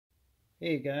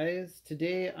Hey guys,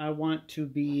 today I want to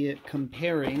be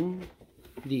comparing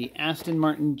the Aston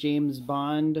Martin James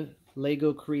Bond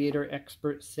Lego Creator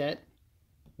Expert Set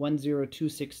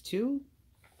 10262,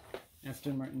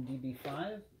 Aston Martin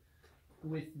DB5,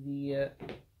 with the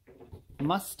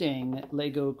Mustang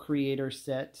Lego Creator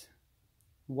Set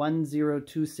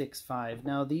 10265.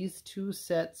 Now these two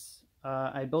sets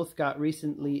I both got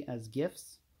recently as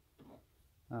gifts.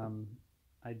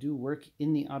 I do work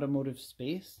in the automotive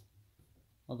space,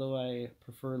 although I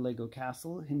prefer Lego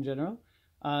Castle in general.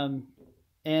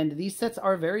 And these sets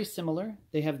are very similar.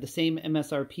 They have the same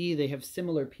MSRP. They have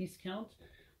similar piece count.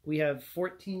 We have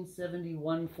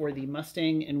 1471 for the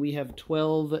Mustang, and we have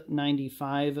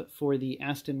 1295 for the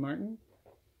Aston Martin.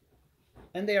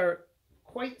 And they are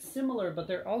quite similar, but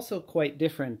they're also quite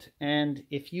different. And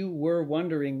if you were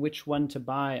wondering which one to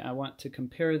buy, I want to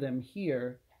compare them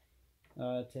here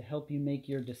to help you make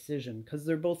your decision, because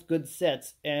they're both good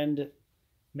sets, and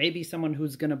maybe someone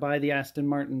who's going to buy the Aston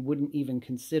Martin wouldn't even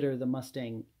consider the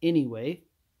Mustang anyway.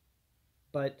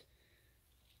 But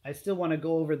I still want to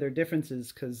go over their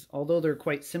differences, because although they're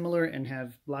quite similar and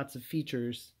have lots of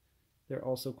features, they're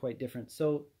also quite different.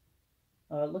 So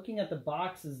looking at the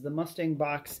boxes, the Mustang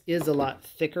box is a lot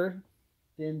thicker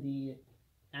than the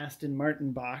Aston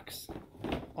Martin box,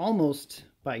 almost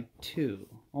by 2,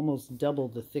 almost double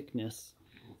the thickness.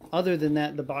 Other than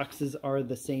that, the boxes are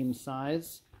the same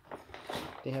size.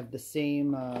 They have the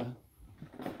same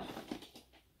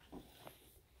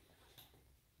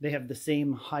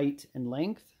height and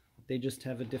length. They just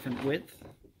have a different width.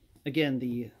 Again,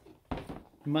 the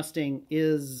Mustang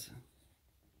is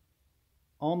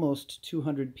almost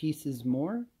 200 pieces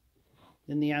more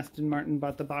than the Aston Martin,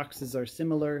 but the boxes are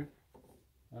similar.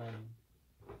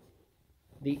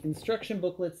 The instruction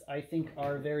booklets, I think,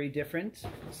 are very different.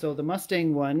 So the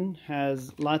Mustang one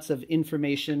has lots of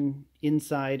information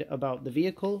inside about the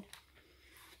vehicle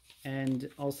and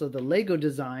also the Lego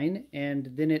design, and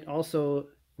then it also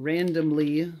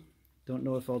randomly, don't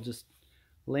know if I'll just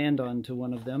land onto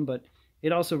one of them, but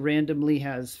it also randomly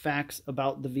has facts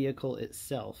about the vehicle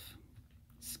itself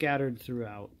scattered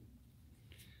throughout.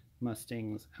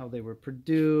 Mustangs, how they were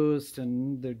produced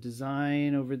and their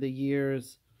design over the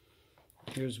years.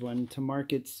 Here's one: to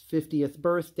mark its 50th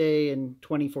birthday in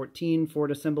 2014, Ford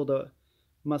assembled a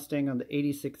Mustang on the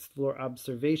 86th floor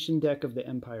observation deck of the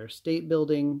Empire State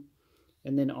Building,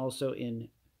 and then also in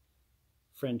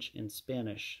French and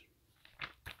Spanish.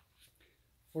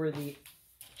 For the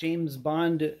James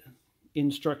Bond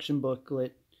instruction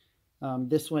booklet,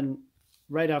 this one,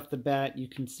 right off the bat, you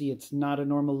can see it's not a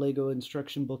normal Lego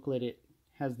instruction booklet. It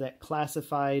has that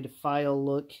classified file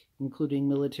look, including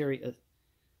military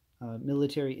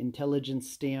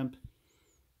intelligence stamp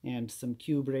and some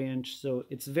Q branch. So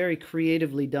it's very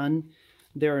creatively done.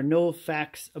 There are no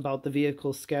facts about the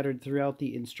vehicle scattered throughout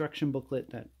the instruction booklet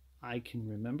that I can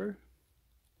remember.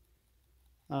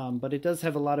 But it does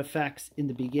have a lot of facts in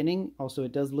the beginning. Also,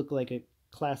 it does look like a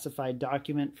classified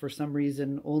document for some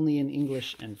reason, only in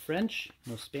English and French,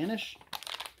 no Spanish.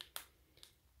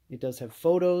 It does have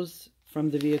photos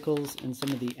from the vehicles and some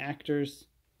of the actors.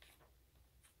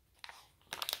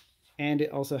 And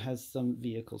it also has some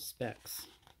vehicle specs.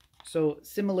 So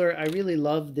similar, I really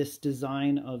love this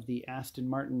design of the Aston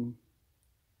Martin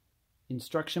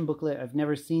instruction booklet. I've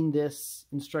never seen this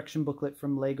instruction booklet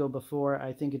from Lego before.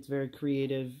 I think it's very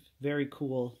creative, very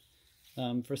cool.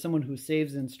 For someone who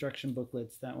saves instruction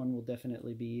booklets, that one will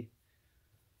definitely be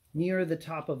near the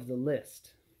top of the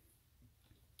list.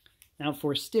 Now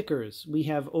for stickers, we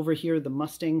have over here the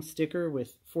Mustang sticker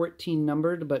with 14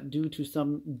 numbered, but due to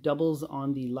some doubles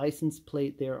on the license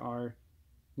plate, there are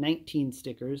 19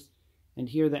 stickers. And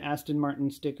here the Aston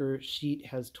Martin sticker sheet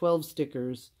has 12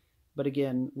 stickers, but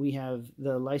again, we have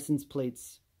the license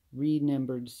plates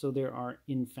renumbered, so there are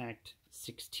in fact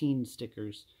 16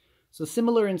 stickers. So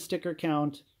similar in sticker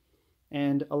count,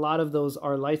 and a lot of those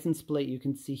are license plate. You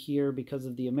can see here, because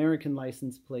of the American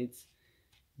license plates,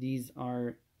 these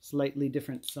are slightly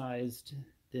different sized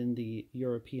than the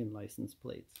European license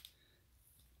plates.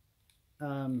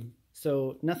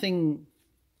 So nothing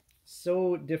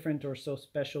so different or so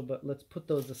special, but let's put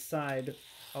those aside.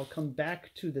 I'll come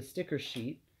back to the sticker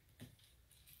sheet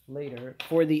later.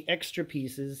 For the extra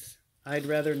pieces, I'd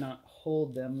rather not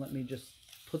hold them. Let me just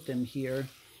put them here.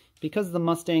 Because the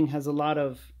Mustang has a lot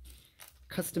of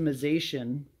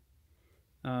customization,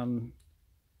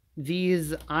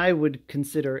 these I would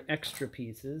consider extra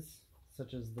pieces,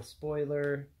 such as the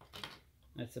spoiler,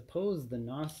 I suppose the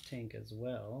NOS tank as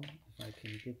well, if I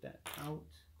can get that out.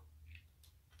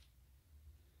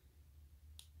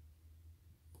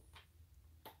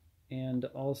 And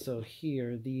also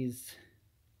here, these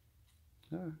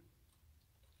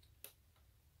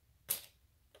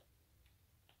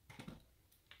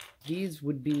These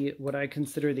would be what I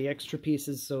consider the extra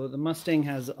pieces. So the Mustang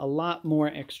has a lot more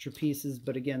extra pieces,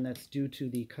 but again, that's due to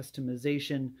the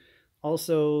customization.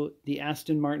 Also, the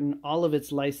Aston Martin, all of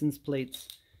its license plates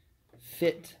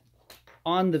fit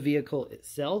on the vehicle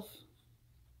itself.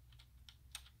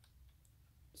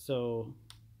 So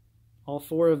all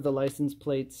 4 of the license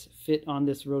plates fit on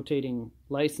this rotating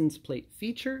license plate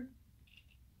feature.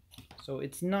 So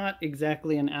it's not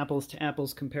exactly an apples to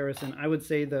apples comparison. I would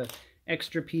say the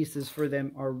extra pieces for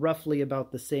them are roughly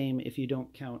about the same if you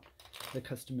don't count the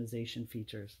customization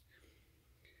features.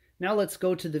 Now let's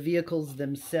go to the vehicles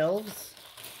themselves.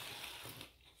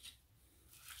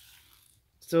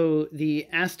 So the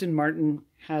Aston Martin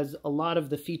has a lot of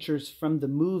the features from the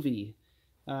movie.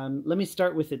 Let me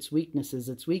start with its weaknesses.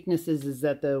 Its weaknesses is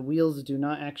that the wheels do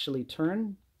not actually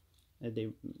turn.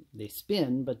 They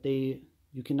spin, but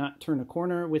you cannot turn a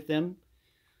corner with them.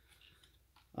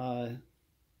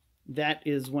 That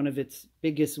is one of its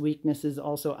biggest weaknesses.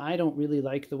 Also, I don't really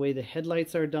like the way the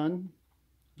headlights are done.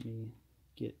 Let me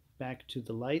get back to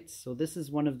the lights. So this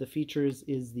is one of the features,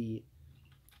 is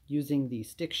using the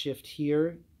stick shift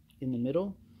here in the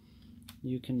middle.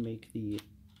 You can make the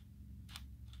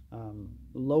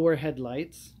lower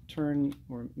headlights turn,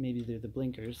 or maybe they're the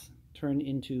blinkers, turn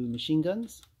into machine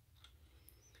guns.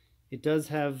 It does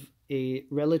have a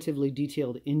relatively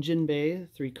detailed engine bay,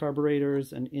 3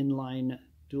 carburetors, an inline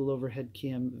dual overhead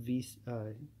cam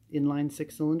inline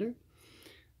 6-cylinder.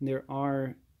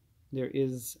 There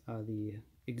is the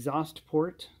exhaust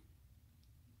port,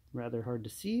 rather hard to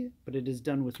see, but it is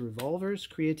done with revolvers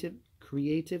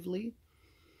creatively.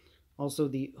 Also,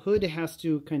 the hood has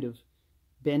to kind of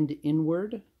bend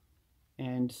inward,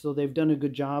 and so they've done a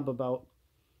good job about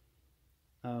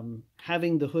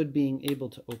having the hood being able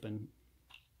to open.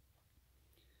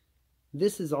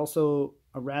 This is also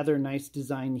a rather nice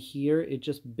design here. It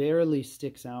just barely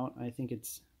sticks out. I think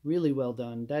it's really well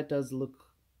done. That does look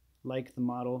like the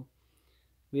model.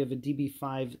 We have a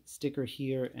DB5 sticker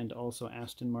here and also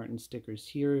Aston Martin stickers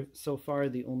here. So far,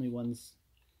 the only ones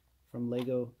from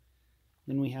Lego.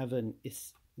 Then we have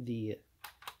the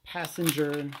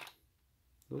passenger.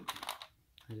 Oops,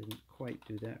 I didn't quite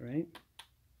do that right.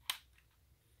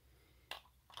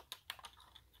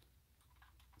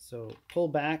 So pull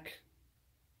back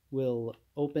will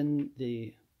open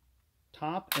the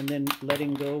top, and then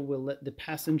letting go will let the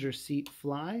passenger seat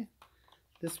fly.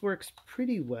 This works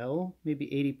pretty well, maybe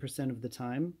 80% of the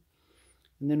time.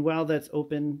 And then while that's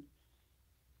open,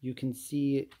 you can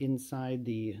see inside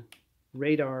the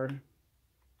radar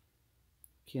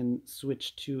can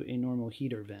switch to a normal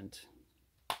heater vent.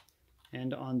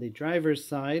 And on the driver's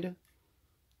side,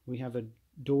 we have a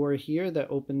door here that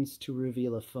opens to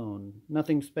reveal a phone.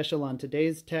 Nothing special on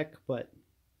today's tech, but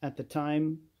at the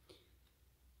time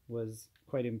was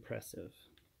quite impressive.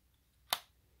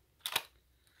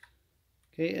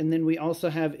 Okay, and then we also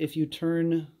have, if you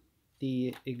turn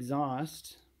the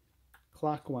exhaust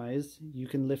clockwise, you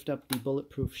can lift up the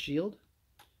bulletproof shield.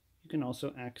 You can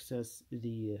also access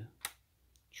the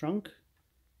trunk,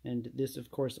 and this of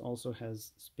course also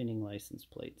has spinning license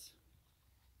plates.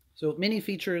 So many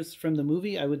features from the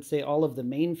movie. I would say all of the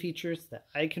main features that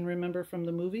I can remember from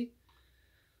the movie.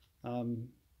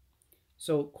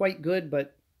 So quite good,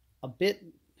 but a bit,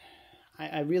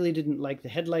 I really didn't like the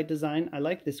headlight design. I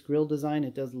like this grille design.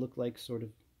 It does look like sort of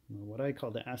what I call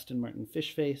the Aston Martin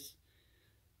fish face,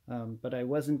 but I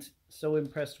wasn't so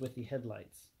impressed with the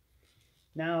headlights.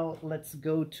 Now let's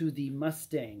go to the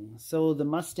Mustang. So the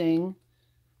Mustang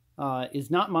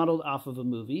is not modeled off of a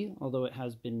movie, although it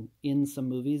has been in some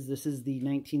movies. This is the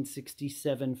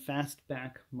 1967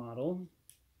 fastback model.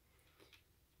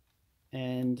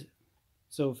 And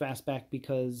so fastback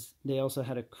because they also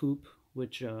had a coupe,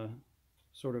 which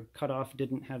sort of cut off,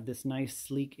 didn't have this nice,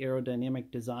 sleek,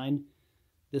 aerodynamic design.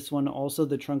 This one also,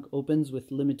 the trunk opens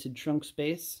with limited trunk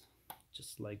space,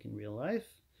 just like in real life.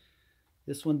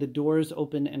 This one, the doors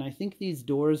open, and I think these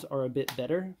doors are a bit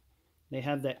better. They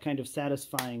have that kind of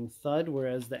satisfying thud,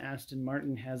 whereas the Aston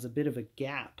Martin has a bit of a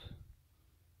gap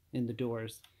in the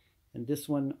doors. And this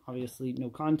one, obviously, no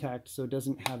contact, so it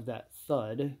doesn't have that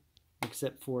thud,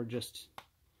 except for just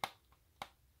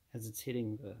as it's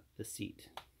hitting the seat.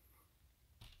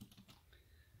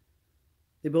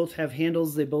 They both have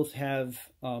handles. They both have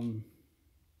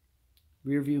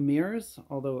rear view mirrors,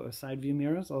 side view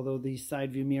mirrors, although these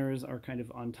side view mirrors are kind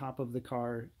of on top of the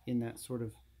car in that sort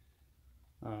of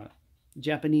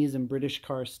Japanese and British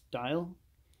car style.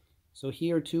 So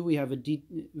here too we have a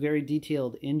very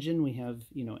detailed engine. We have,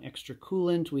 extra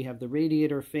coolant. We have the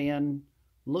radiator fan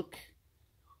look.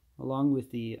 along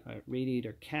with the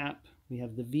radiator cap. We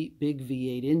have the big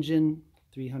V8 engine,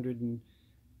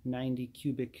 390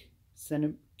 cubic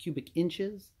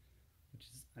inches, which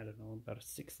is, I don't know, about a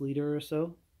 6-liter or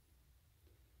so.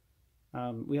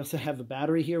 We also have a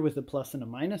battery here with a plus and a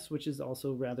minus, which is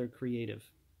also rather creative.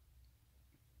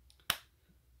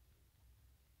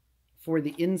 For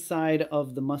the inside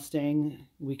of the Mustang,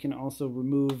 we can also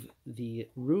remove the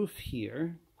roof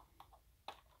here.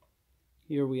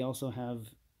 Here we also have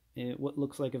what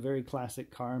looks like a very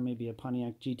classic car, maybe a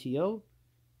Pontiac GTO,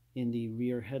 in the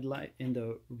rear headlight, in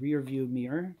the rear view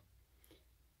mirror.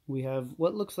 We have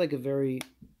what looks like a very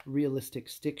realistic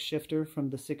stick shifter from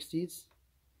the 60s.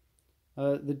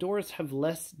 The doors have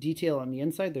less detail on the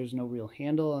inside. There's no real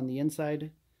handle on the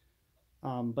inside.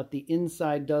 But the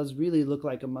inside does really look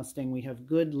like a Mustang. We have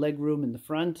good leg room in the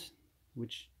front,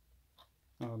 which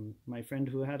my friend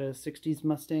who had a 60s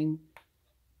Mustang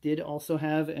did also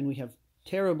have, and we have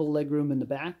terrible leg room in the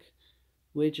back,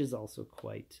 which is also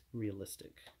quite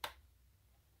realistic.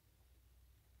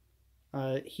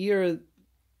 Here,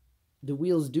 the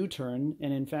wheels do turn,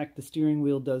 and in fact the steering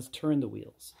wheel does turn the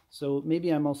wheels. So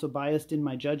maybe I'm also biased in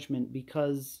my judgment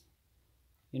because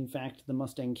in fact the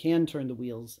Mustang can turn the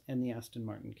wheels and the Aston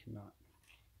Martin cannot.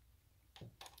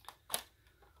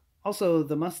 Also,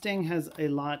 the Mustang has a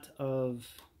lot of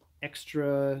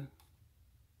extra,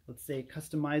 let's say,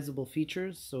 customizable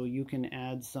features. So you can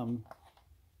add some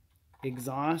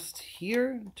exhaust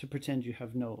here to pretend you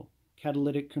have no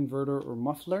catalytic converter or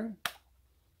muffler.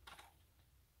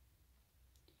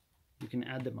 You can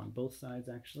add them on both sides,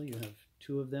 actually. You have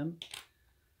 2 of them.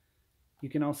 You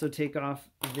can also take off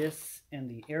this and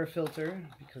the air filter,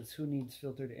 because who needs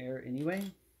filtered air anyway?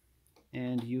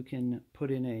 And you can put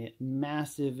in a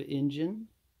massive engine,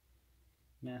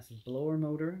 massive blower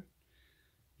motor.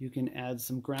 You can add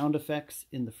some ground effects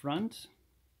in the front.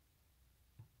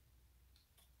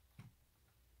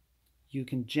 You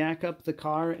can jack up the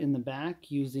car in the back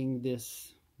using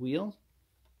this wheel.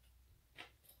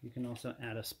 You can also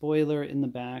add a spoiler in the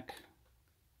back,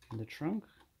 in the trunk.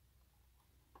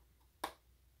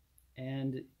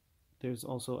 And there's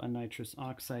also a nitrous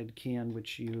oxide can,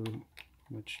 which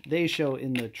they show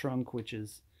in the trunk, which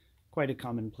is quite a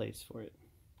common place for it.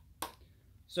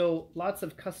 So lots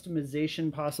of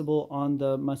customization possible on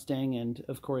the Mustang, and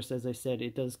of course, as I said,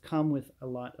 it does come with a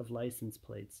lot of license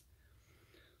plates.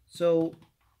 So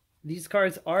these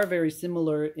cars are very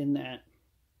similar in that,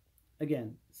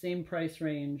 again, same price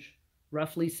range,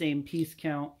 roughly same piece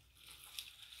count,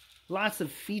 lots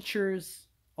of features,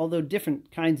 although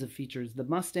different kinds of features. The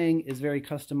Mustang is very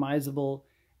customizable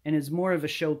and is more of a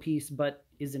showpiece, but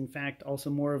is in fact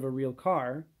also more of a real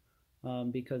car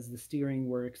because the steering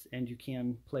works and you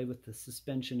can play with the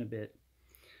suspension a bit.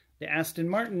 The Aston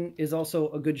Martin is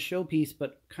also a good showpiece,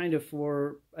 but kind of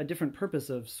for a different purpose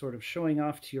of sort of showing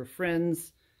off to your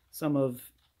friends some of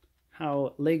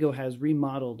how Lego has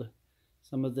remodeled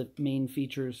some of the main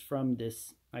features from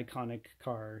this iconic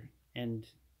car and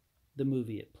the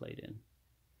movie it played in.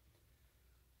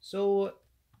 So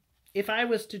if I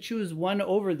was to choose one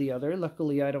over the other,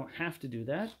 luckily I don't have to do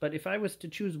that, but if I was to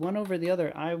choose one over the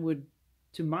other, I would,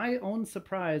 to my own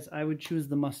surprise, I would choose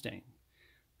the Mustang,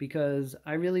 because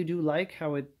I really do like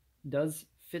how it does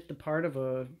fit the part of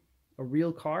a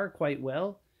real car quite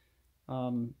well.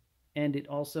 And it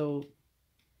also,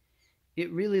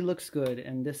 it really looks good,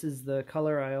 and this is the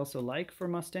color I also like for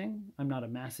Mustang. I'm not a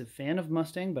massive fan of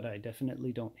Mustang, but I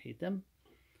definitely don't hate them.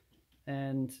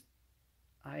 And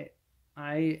I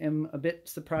am a bit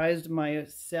surprised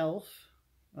myself,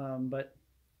 but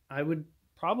I would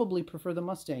probably prefer the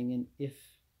Mustang if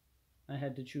I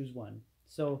had to choose one.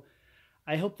 So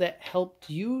I hope that helped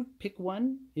you pick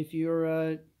one if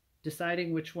you're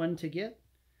deciding which one to get.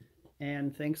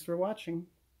 And thanks for watching.